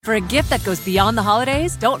For a gift that goes beyond the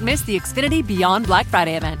holidays, don't miss the Xfinity Beyond Black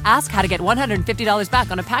Friday event. Ask how to get $150 back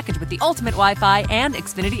on a package with the ultimate Wi-Fi and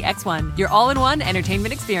Xfinity X1. Your all-in-one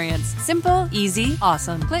entertainment experience. Simple, easy,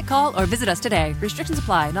 awesome. Click, call, or visit us today. Restrictions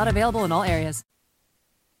apply. Not available in all areas.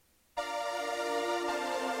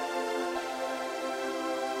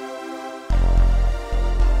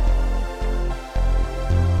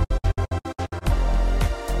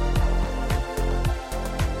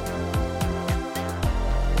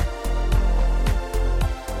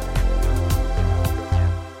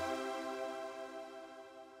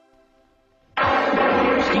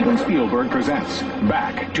 Spielberg presents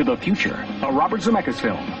Back to the Future, a Robert Zemeckis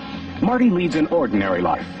film. Marty leads an ordinary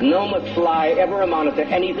life. No McFly ever amounted to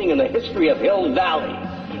anything in the history of Hill Valley.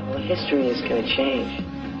 Well, history is going to change.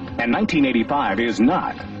 And 1985 is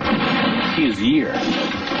not his year.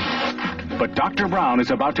 But Dr. Brown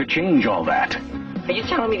is about to change all that. Are you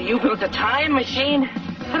telling me that you built a time machine?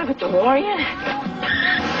 Out of a DeLorean?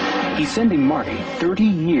 He's sending Marty 30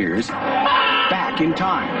 years back in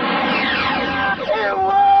time. It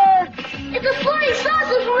worked! It's a flying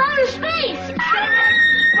saucer from outer space!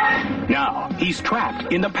 Now, he's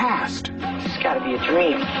trapped in the past. It's got to be a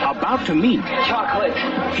dream. About to meet Chocolate.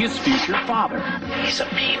 his future father. He's a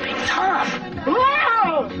peeping Tom.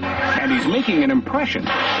 Wow! And he's making an impression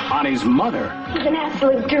on his mother. It's an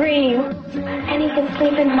absolute dream. And he can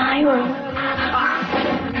sleep in my room.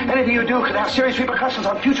 Anything you do could have serious repercussions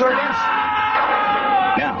on future events.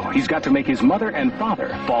 Now, he's got to make his mother and father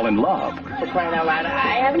fall in love. For crying out loud,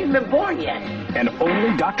 I haven't even been born yet. And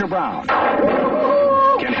only Dr. Brown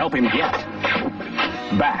can help him get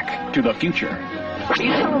back to the future. Are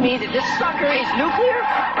you telling me that this sucker is nuclear?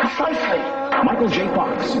 Precisely. Michael J.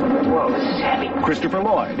 Fox. Whoa, this is heavy. Christopher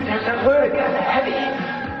Lloyd. There's that word again, heavy.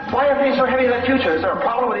 Why are things so heavy in the future? Is there a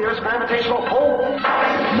problem with the Earth's gravitational pull?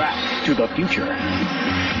 Back to the future.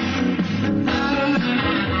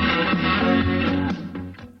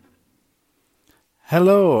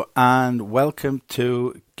 Hello and welcome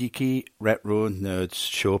to Geeky Retro Nerds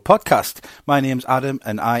Show podcast. My name's Adam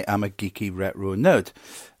and I am a geeky retro nerd.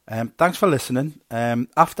 Thanks for listening.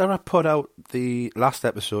 After I put out the last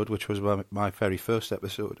episode, which was my very first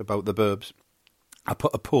episode about the Burbs, I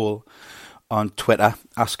put a poll on Twitter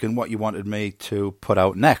asking what you wanted me to put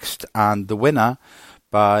out next, and the winner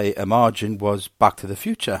by a margin was Back to the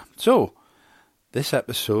Future. So this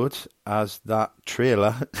episode, as that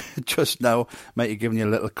trailer just now might have given you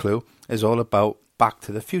a little clue, is all about Back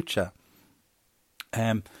to the Future.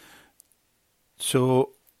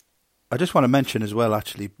 So I just want to mention as well,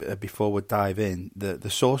 actually, before we dive in, the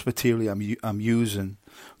source material I'm using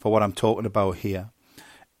for what I'm talking about here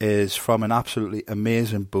is from an absolutely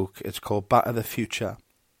amazing book. It's called Back to the Future,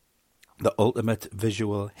 The Ultimate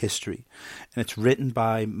Visual History. And it's written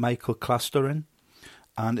by Michael Clastorin.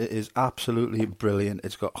 And it is absolutely brilliant.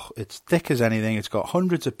 It's thick as anything. It's got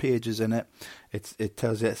hundreds of pages in it. It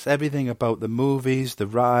tells us everything about the movies, the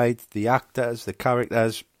ride, the actors, the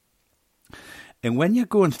characters. And when you're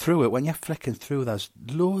going through it, when you're flicking through, there's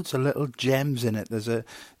loads of little gems in it. There's a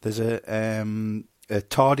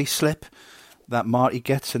tardy slip that Marty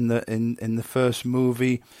gets in the first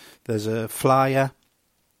movie. There's a flyer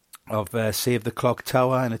of Save the Clock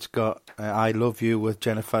Tower, and it's got I Love You with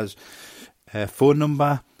Jennifer's phone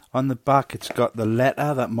number on the back. It's got the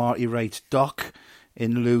letter that Marty writes Doc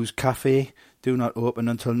in Lou's Cafe, do not open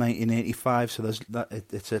until 1985. So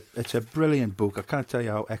it's a brilliant book. I can't tell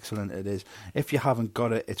you how excellent it is. If you haven't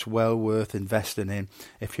got it, it's well worth investing in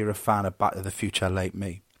if you're a fan of Back to the Future like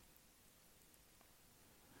me.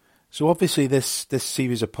 So obviously this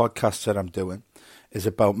series of podcasts that I'm doing is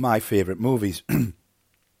about my favourite movies.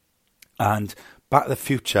 And Back to the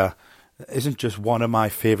Future isn't just one of my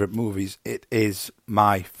favourite movies, it is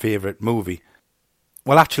my favourite movie.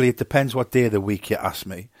 Well, actually, it depends what day of the week you ask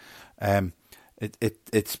me.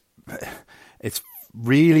 It's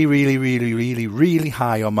really, really, really, really, really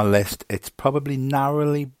high on my list. It's probably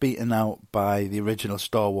narrowly beaten out by the original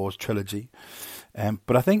Star Wars trilogy.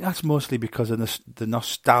 But I think that's mostly because of the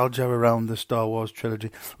nostalgia around the Star Wars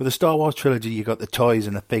trilogy. With the Star Wars trilogy, you got the toys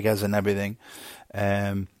and the figures and everything.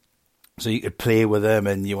 So you could play with them,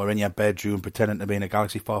 and you were in your bedroom pretending to be in a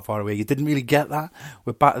galaxy far, far away. You didn't really get that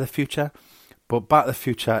with Back to the Future, but Back to the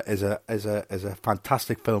Future is a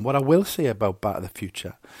fantastic film. What I will say about Back to the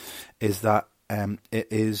Future is that it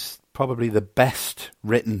is probably the best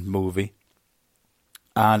written movie,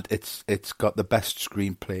 and it's got the best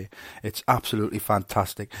screenplay. It's absolutely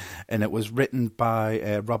fantastic, and it was written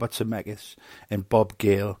by Robert Zemeckis and Bob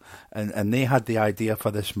Gale, and they had the idea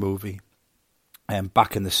for this movie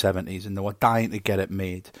back in the 70s, and they were dying to get it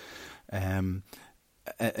made. And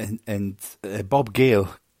Bob Gale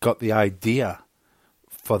got the idea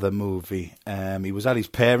for the movie. He was at his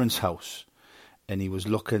parents' house, and he was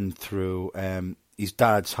looking through his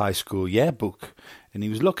dad's high school yearbook, and he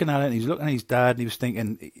was looking at it, and he was looking at his dad, and he was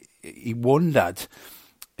thinking, he wondered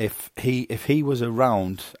if he was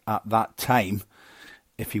around at that time,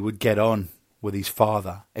 if he would get on with his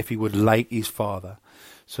father, if he would like his father.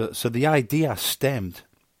 So the idea stemmed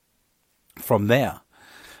from there.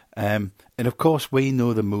 And of course, we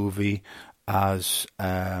know the movie as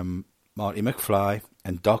Marty McFly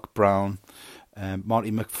and Doc Brown.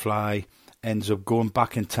 Marty McFly ends up going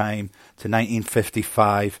back in time to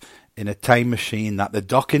 1955 in a time machine that the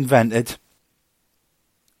Doc invented.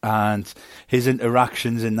 And his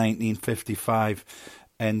interactions in 1955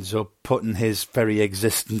 ends up putting his very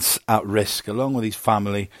existence at risk, along with his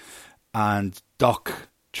family. And Doc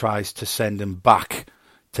tries to send him back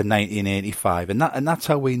to 1985, and that's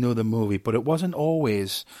how we know the movie. But it wasn't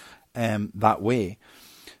always that way.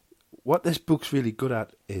 What this book's really good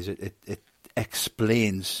at is it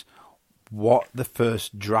explains what the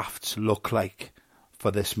first drafts look like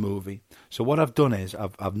for this movie. So what I've done is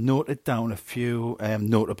I've noted down a few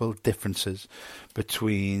notable differences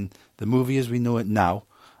between the movie as we know it now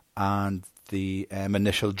and the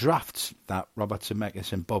initial drafts that Robert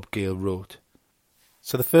Zemeckis and Bob Gale wrote.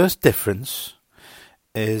 So the first difference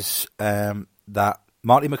is that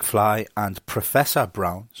Marty McFly and Professor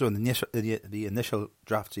Brown, so in the initial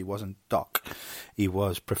drafts he wasn't Doc, he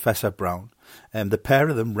was Professor Brown, the pair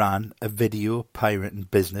of them ran a video pirating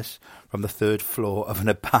business from the third floor of an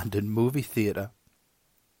abandoned movie theatre.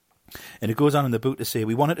 And it goes on in the book to say,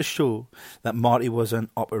 we wanted to show that Marty was an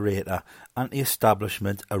operator,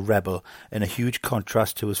 anti-establishment, a rebel, in a huge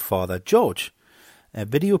contrast to his father, George.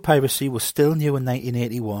 Video piracy was still new in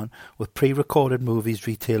 1981, with pre-recorded movies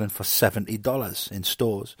retailing for $70 in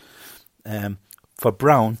stores. For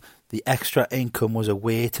Brown, the extra income was a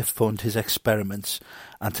way to fund his experiments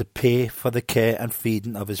and to pay for the care and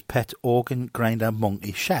feeding of his pet organ grinder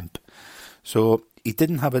monkey, Shemp. So he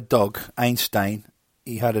didn't have a dog, Einstein.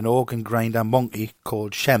 He had an organ grinder monkey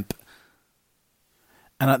called Shemp.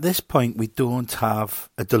 And at this point, we don't have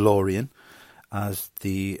a DeLorean as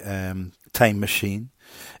the time machine.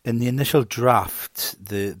 In the initial draft,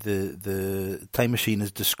 the time machine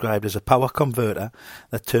is described as a power converter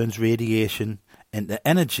that turns radiation into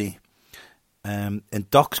energy. And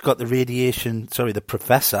Doc's got the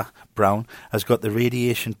Professor Brown has got the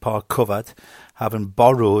radiation part covered, having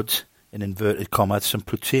borrowed, in inverted commas, some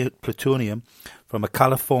plutonium from a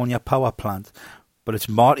California power plant. But it's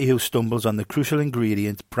Marty who stumbles on the crucial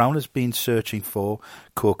ingredient Brown has been searching for,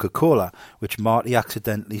 Coca-Cola, which Marty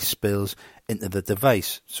accidentally spills into the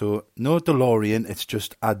device. So no DeLorean, it's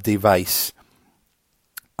just a device.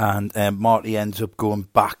 And Marty ends up going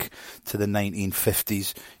back to the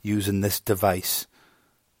 1950s using this device.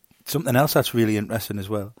 Something else that's really interesting as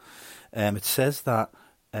well. It says that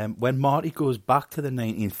when Marty goes back to the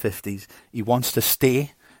 1950s, he wants to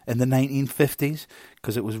stay in the 1950s,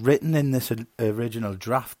 because it was written in this original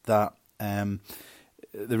draft that the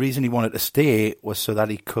reason he wanted to stay was so that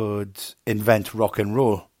he could invent rock and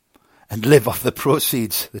roll and live off the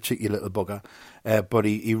proceeds, the cheeky little bugger. But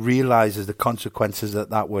he realises the consequences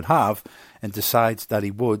that would have, and decides that he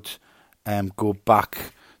would go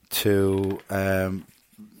back to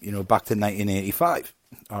back to 1985,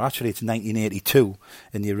 or actually it's 1982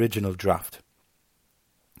 in the original draft.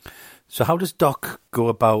 So how does Doc go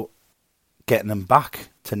about getting him back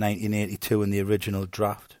to 1982 in the original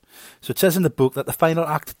draft? So it says in the book that the final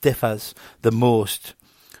act differs the most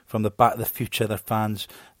from the Back to the Future that fans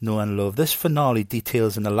know and love. This finale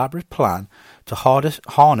details an elaborate plan to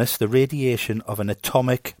harness the radiation of an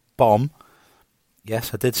atomic bomb.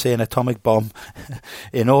 Yes, I did say an atomic bomb.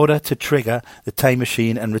 In order to trigger the time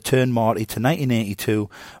machine and return Marty to 1982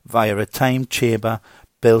 via a time chamber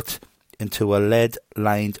built into a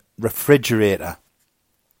lead-lined refrigerator.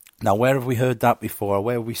 Now, where have we heard that before?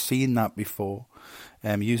 Where have we seen that before?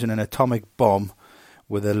 Using an atomic bomb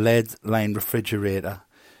with a lead-lined refrigerator.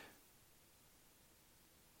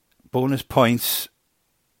 Bonus points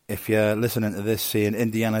if you're listening to this saying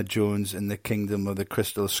Indiana Jones and the Kingdom of the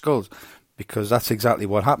Crystal Skulls, because that's exactly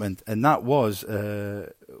what happened. And that was,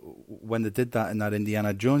 when they did that in that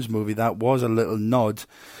Indiana Jones movie, that was a little nod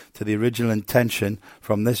to the original intention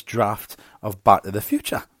from this draft of Back to the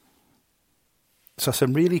Future. So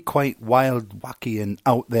some really quite wild, wacky and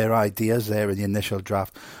out there ideas there in the initial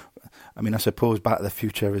draft. I mean, I suppose Back to the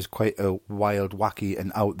Future is quite a wild, wacky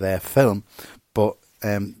and out there film, but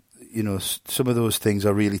some of those things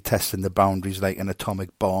are really testing the boundaries, like an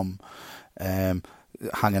atomic bomb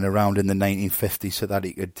hanging around in the 1950s so that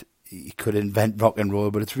he could he could invent rock and roll,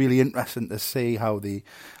 but it's really interesting to see how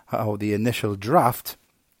the initial draft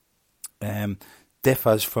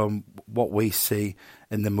differs from what we see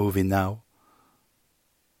in the movie now.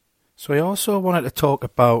 So I also wanted to talk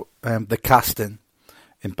about the casting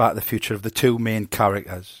in Back to the Future of the two main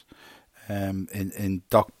characters in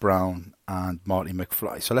Doc Brown and Marty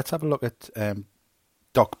McFly. So let's have a look at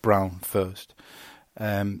Doc Brown first.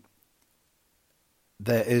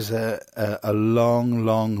 There is a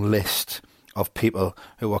long list of people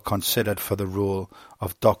who were considered for the role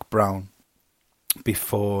of Doc Brown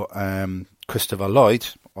before Christopher Lloyd.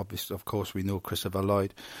 Obviously, of course, we know Christopher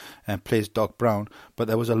Lloyd plays Doc Brown, but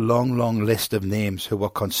there was a long list of names who were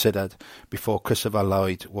considered before Christopher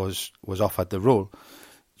Lloyd was offered the role.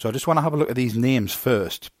 So I just want to have a look at these names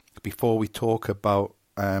first before we talk about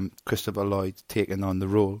Christopher Lloyd taking on the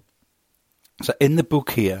role. So in the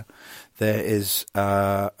book here, there is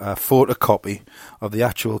a photocopy of the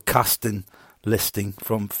actual casting listing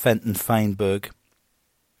from Fenton Feinberg.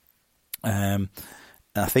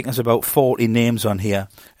 I think there's about 40 names on here,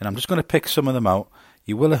 and I'm just going to pick some of them out.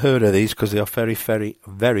 You will have heard of these because they are very, very,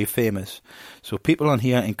 very famous. So people on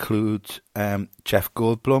here include Jeff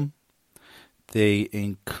Goldblum. They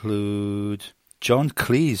include John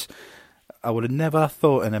Cleese. I would have never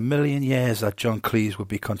thought in a million years that John Cleese would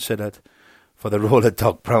be considered for the role of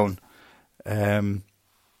Doc Brown. Who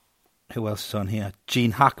else is on here?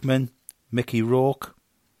 Gene Hackman, Mickey Rourke,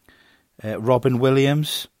 Robin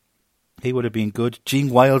Williams. He would have been good.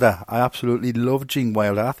 Gene Wilder. I absolutely love Gene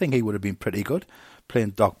Wilder. I think he would have been pretty good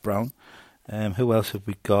playing Doc Brown. Who else have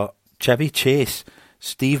we got? Chevy Chase,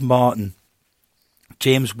 Steve Martin,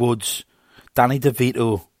 James Woods, Danny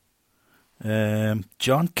DeVito,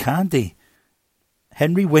 John Candy,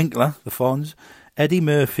 Henry Winkler, the Fonz, Eddie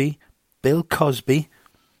Murphy, Bill Cosby,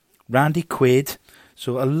 Randy Quaid.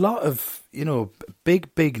 So a lot of,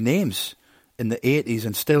 big names in the 80s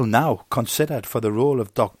and still now considered for the role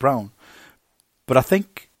of Doc Brown. But I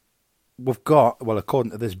think we've got, well,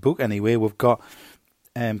 according to this book anyway, we've got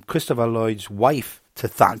Christopher Lloyd's wife to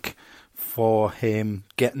thank for him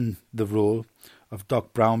getting the role of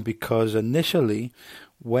Doc Brown, because initially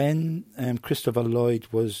when Christopher Lloyd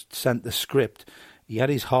was sent the script, he had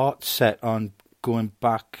his heart set on going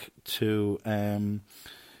back to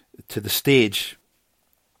the stage.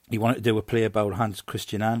 He wanted to do a play about Hans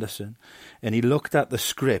Christian Andersen, and he looked at the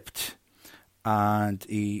script and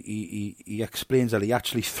he explains that he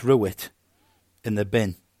actually threw it in the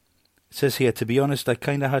bin. It says here, to be honest, I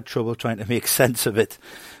kind of had trouble trying to make sense of it.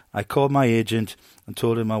 I called my agent and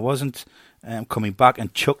told him I wasn't coming back,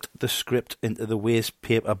 and chucked the script into the waste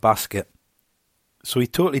paper basket. So he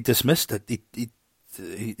totally dismissed it.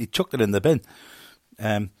 He chucked it in the bin.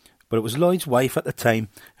 But it was Lloyd's wife at the time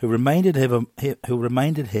who reminded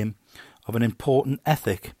him of an important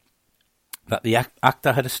ethic that the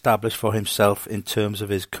actor had established for himself in terms of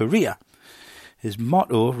his career. His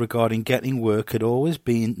motto regarding getting work had always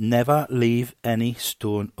been never leave any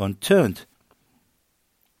stone unturned.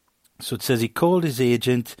 So it says he called his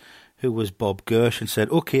agent, who was Bob Gersh, and said,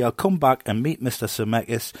 "Okay, I'll come back and meet Mr.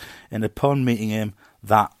 Zemeckis," and upon meeting him,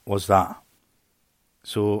 that was that.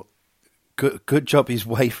 So good job his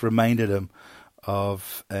wife reminded him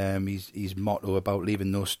of his motto about leaving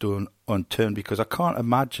no stone unturned, because I can't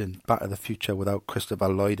imagine Back to the Future without Christopher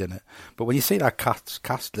Lloyd in it. But when you see that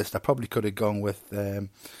cast list, I probably could have gone with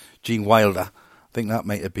Gene Wilder. I think that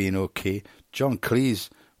might have been okay. John Cleese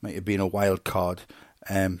might have been a wild card.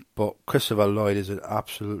 But Christopher Lloyd is an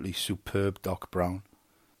absolutely superb Doc Brown.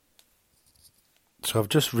 So I've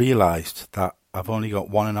just realised that I've only got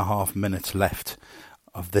 1.5 minutes left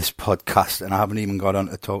of this podcast, and I haven't even got on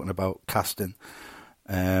to talking about casting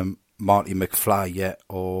Marty McFly yet,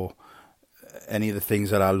 or any of the things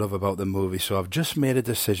that I love about the movie. So I've just made a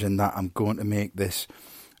decision that I'm going to make this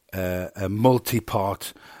a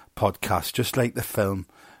multi-part podcast, just like the film.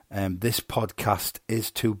 This podcast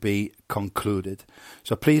is to be concluded.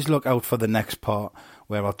 So please look out for the next part,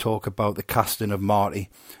 where I'll talk about the casting of Marty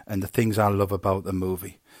and the things I love about the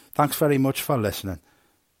movie. Thanks very much for listening.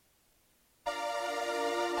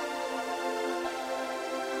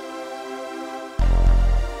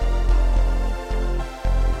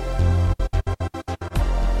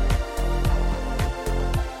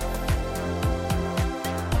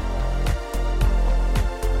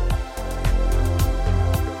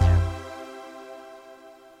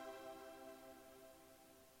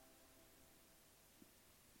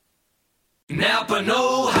 Napa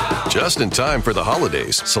know how. Just in time for the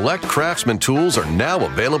holidays, select Craftsman tools are now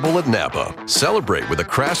available at Napa. Celebrate with a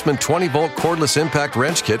Craftsman 20-volt cordless impact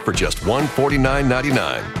wrench kit for just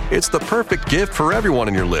 $149.99. It's the perfect gift for everyone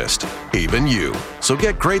in your list, even you. So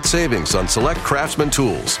get great savings on select Craftsman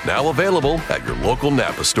tools, now available at your local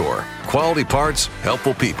Napa store. Quality parts,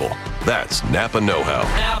 helpful people. That's Napa Know-How.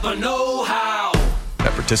 Napa Know-How.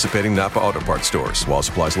 At participating Napa Auto Parts stores while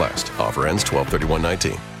supplies last. Offer ends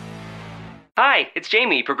 12/31/19. Hi, it's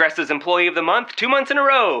Jamie, Progressive's Employee of the Month, 2 months in a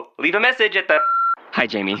row. Leave a message at the... Hi,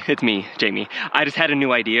 Jamie. It's me, Jamie. I just had a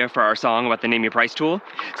new idea for our song about the Name Your Price tool.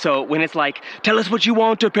 So when it's like, tell us what you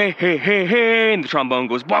want to pay, hey, hey, hey, and the trombone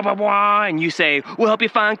goes, blah, blah, blah, and you say, we'll help you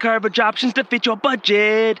find coverage options to fit your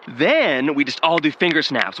budget. Then we just all do finger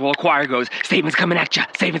snaps while a choir goes, savings coming at ya,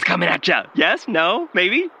 savings coming at ya. Yes? No?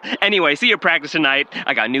 Maybe? Anyway, see you at practice tonight.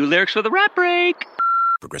 I got new lyrics for the rap break.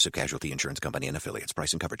 Progressive Casualty Insurance Company and Affiliates.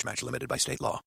 Price and coverage match limited by state law.